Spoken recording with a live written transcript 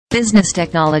Business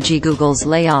technology. Google's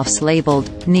layoffs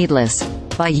labeled needless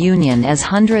by union as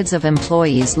hundreds of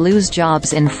employees lose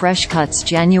jobs in fresh cuts.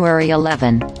 January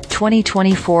 11,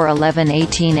 2024,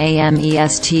 11:18 a.m.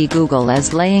 EST. Google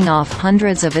is laying off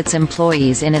hundreds of its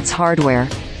employees in its hardware,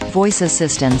 voice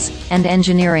assistants, and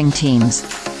engineering teams.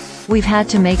 We've had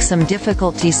to make some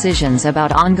difficult decisions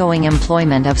about ongoing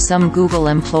employment of some Google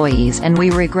employees, and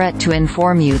we regret to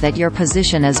inform you that your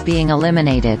position is being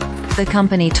eliminated, the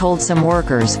company told some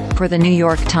workers, for the New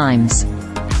York Times.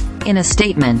 In a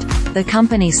statement, the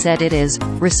company said it is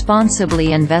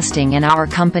responsibly investing in our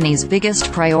company's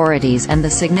biggest priorities and the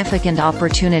significant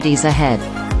opportunities ahead.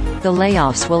 The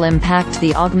layoffs will impact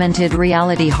the augmented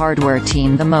reality hardware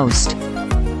team the most.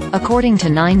 According to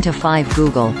 9 to 5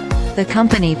 Google, the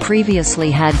company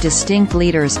previously had distinct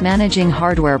leaders managing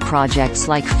hardware projects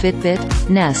like Fitbit,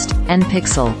 Nest, and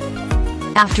Pixel.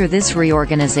 After this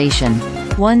reorganization,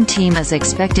 one team is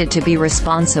expected to be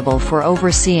responsible for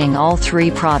overseeing all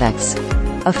three products.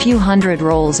 A few hundred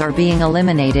roles are being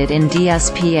eliminated in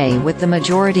DSPA, with the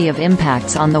majority of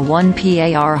impacts on the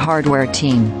 1PAR hardware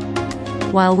team.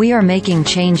 While we are making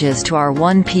changes to our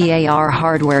 1PAR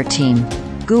hardware team,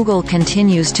 Google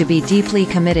continues to be deeply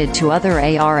committed to other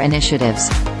AR initiatives,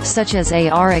 such as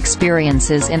AR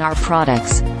experiences in our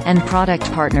products, and product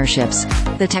partnerships,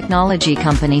 the technology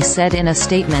company said in a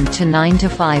statement to 9 to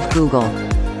 5 Google.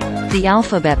 The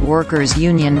Alphabet Workers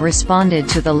Union responded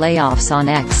to the layoffs on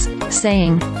X,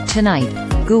 saying, "Tonight,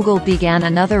 Google began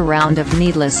another round of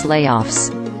needless layoffs.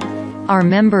 Our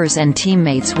members and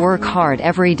teammates work hard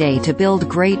every day to build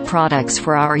great products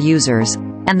for our users,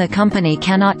 and the company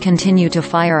cannot continue to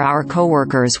fire our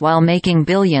coworkers while making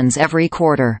billions every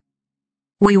quarter.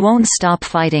 We won't stop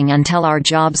fighting until our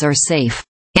jobs are safe."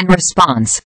 In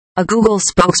response, a Google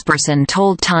spokesperson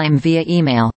told Time via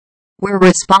email, "We're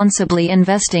responsibly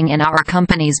investing in our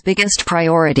company's biggest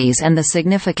priorities and the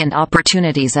significant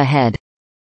opportunities ahead.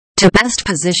 To best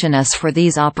position us for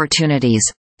these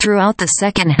opportunities, throughout the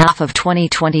second half of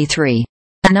 2023,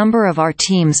 a number of our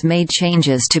teams made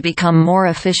changes to become more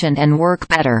efficient and work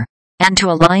better, and to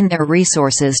align their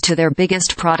resources to their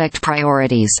biggest product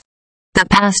priorities. The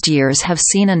past years have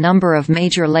seen a number of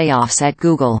major layoffs at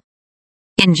Google.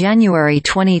 In January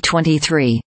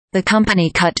 2023, the company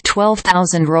cut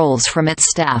 12,000 roles from its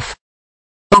staff.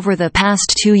 Over the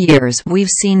past 2 years, we've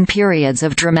seen periods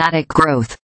of dramatic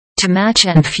growth. To match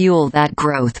and fuel that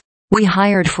growth, we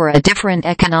hired for a different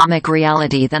economic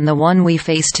reality than the one we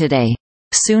face today,"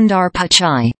 Sundar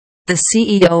Pichai, the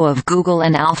CEO of Google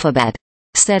and Alphabet,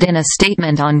 said in a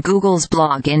statement on Google's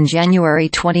blog in January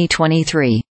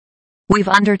 2023. "We've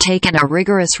undertaken a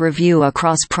rigorous review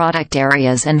across product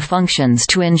areas and functions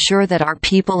to ensure that our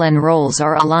people and roles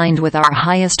are aligned with our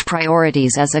highest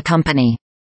priorities as a company.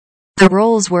 The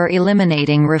roles we're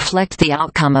eliminating reflect the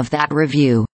outcome of that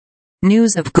review."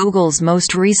 News of Google's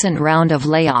most recent round of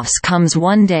layoffs comes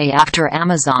one day after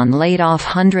Amazon laid off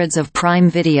hundreds of Prime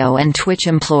Video and Twitch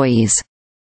employees.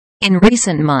 In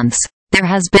recent months, there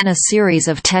has been a series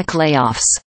of tech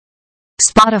layoffs.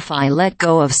 Spotify let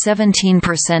go of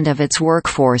 17% of its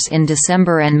workforce in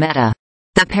December, and Meta,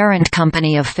 the parent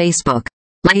company of Facebook,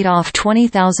 laid off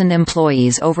 20,000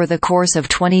 employees over the course of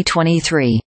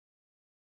 2023.